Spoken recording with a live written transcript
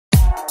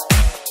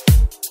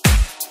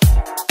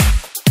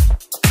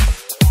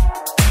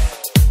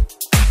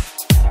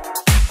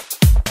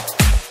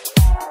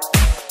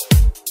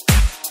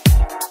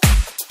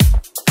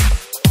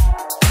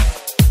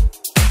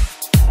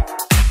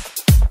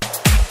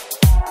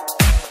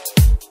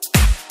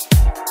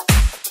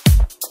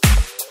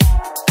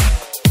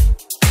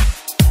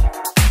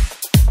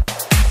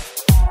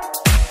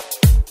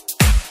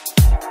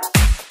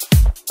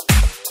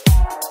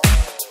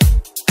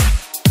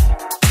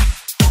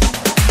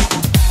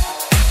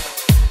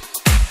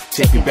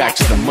Take me back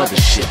to the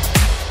mothership.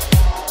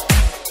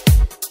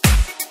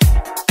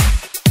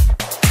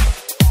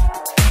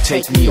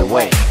 Take me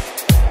away.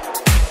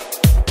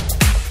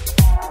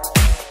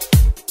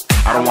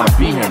 I don't wanna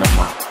be here no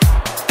more.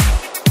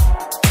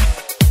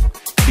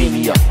 Beam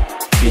me up,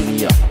 beam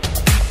me up.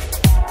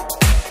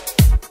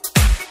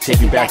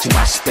 Take me back to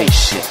my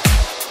spaceship.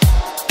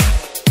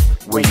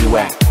 Where you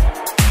at?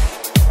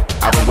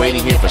 I've been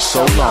waiting here for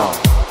so long.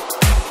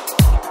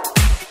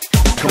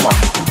 Come on.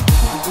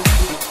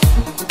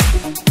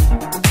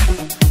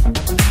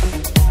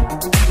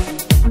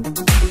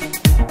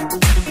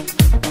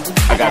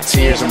 I got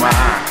tears in my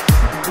eyes.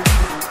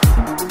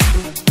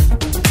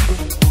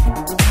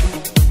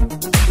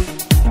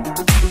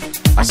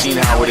 I seen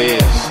how it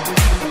is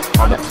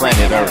on the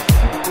planet Earth.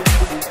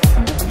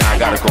 Now I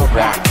gotta go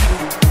back.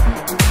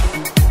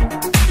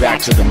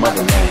 Back to the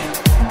motherland.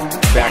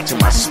 Back to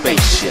my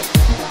spaceship.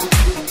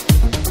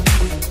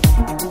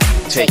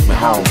 Take me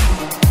home.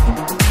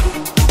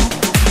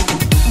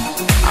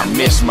 I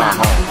miss my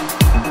home.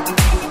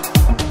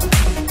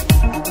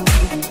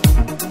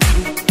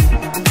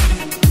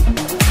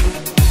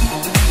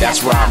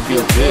 That's where I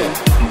feel good.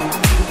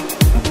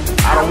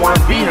 I don't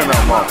wanna be here no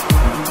more.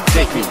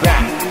 Take me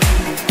back.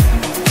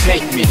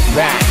 Take me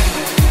back.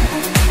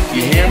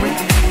 You hear me?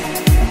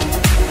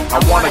 I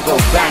wanna go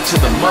back to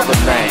the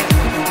motherland.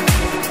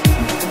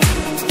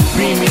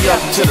 Beam me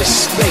up to the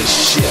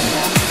spaceship.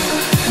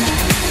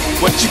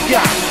 What you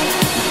got?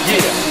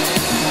 Yeah.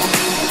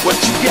 What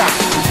you got?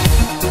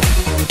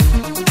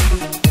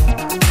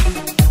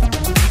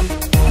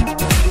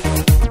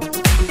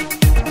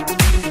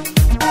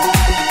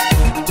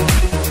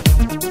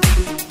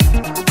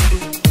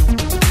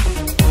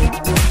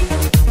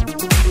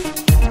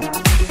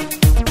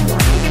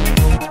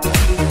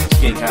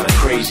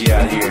 Crazy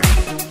out here.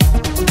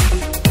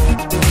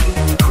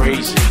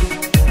 Crazy.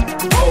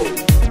 Whoa.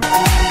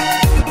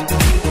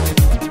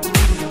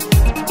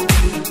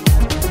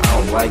 I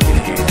don't like it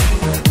here.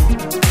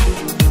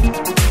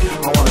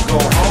 I wanna go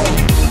home.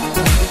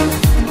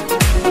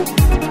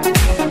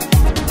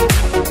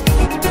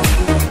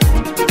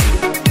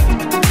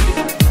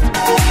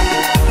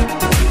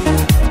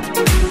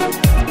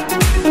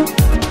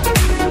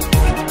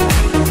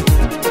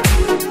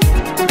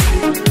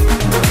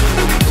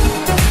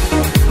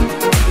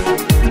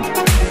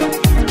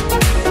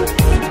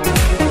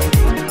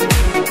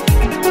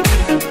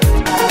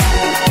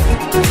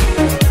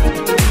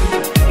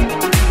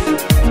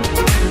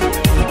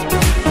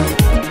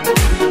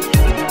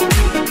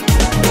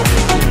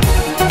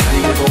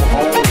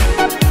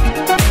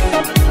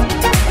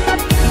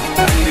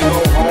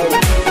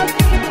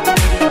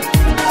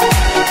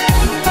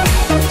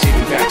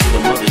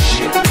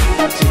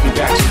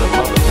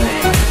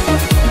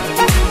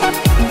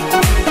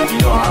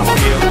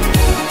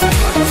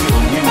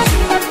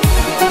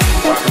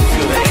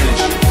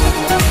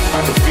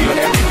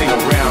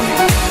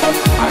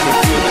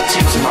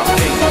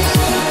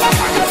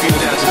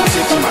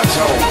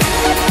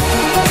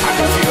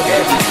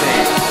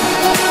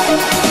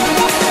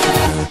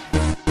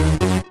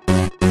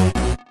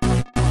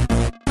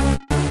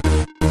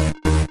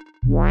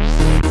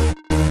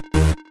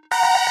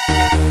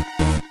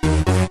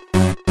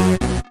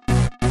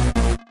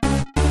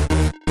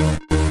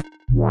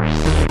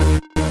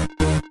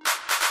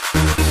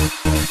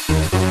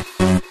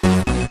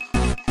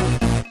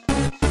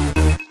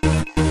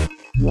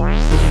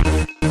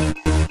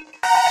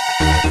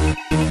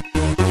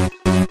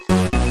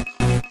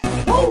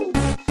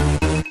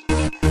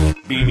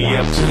 Beam me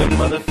up to the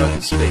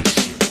motherfucking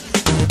spaceship.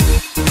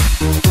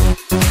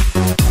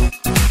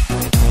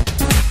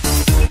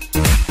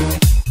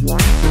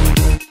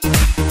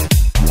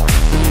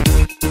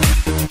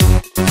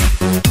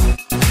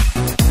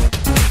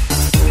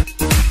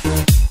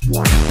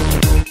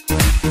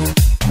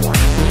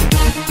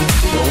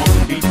 Don't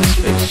wanna beat the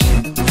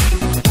spaceship.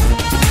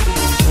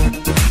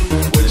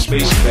 Where the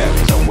spaceship at?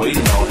 'Cause I'm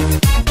waiting on it.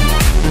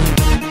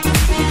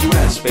 Where you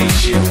at,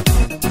 spaceship?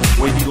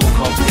 When you gon'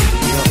 come pick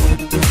me up?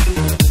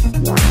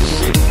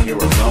 Sitting here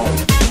alone,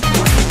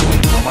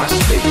 waiting on my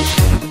spaceship.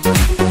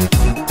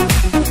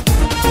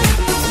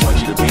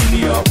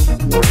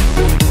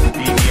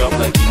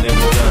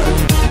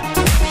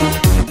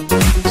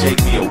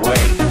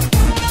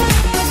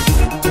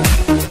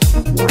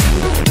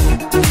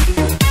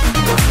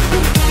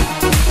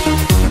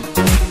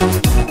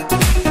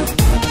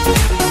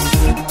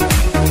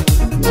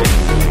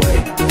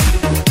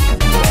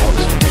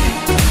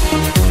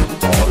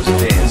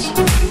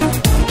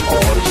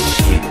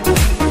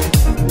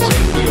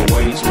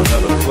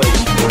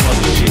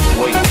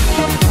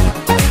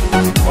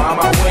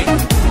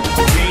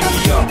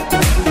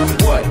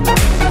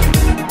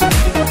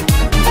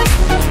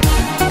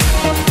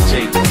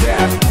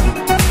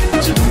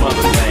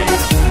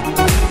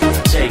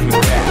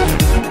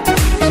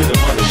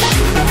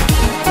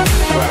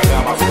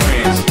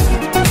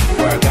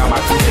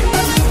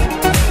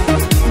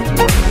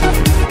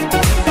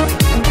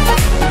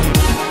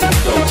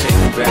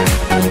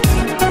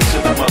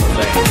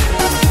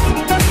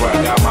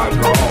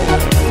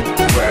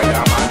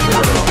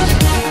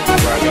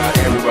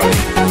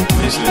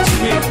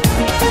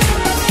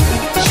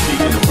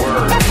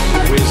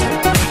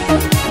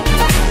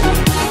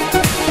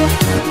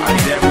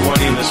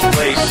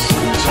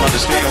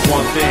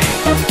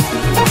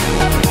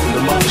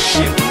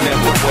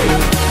 never wait.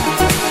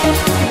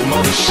 The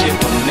mothership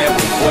will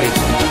never wait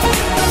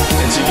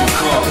until you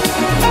come,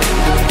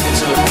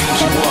 until it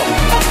beams you up.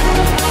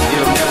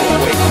 It'll never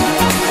wait.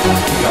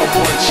 You got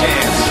one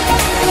chance,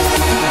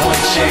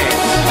 one chance.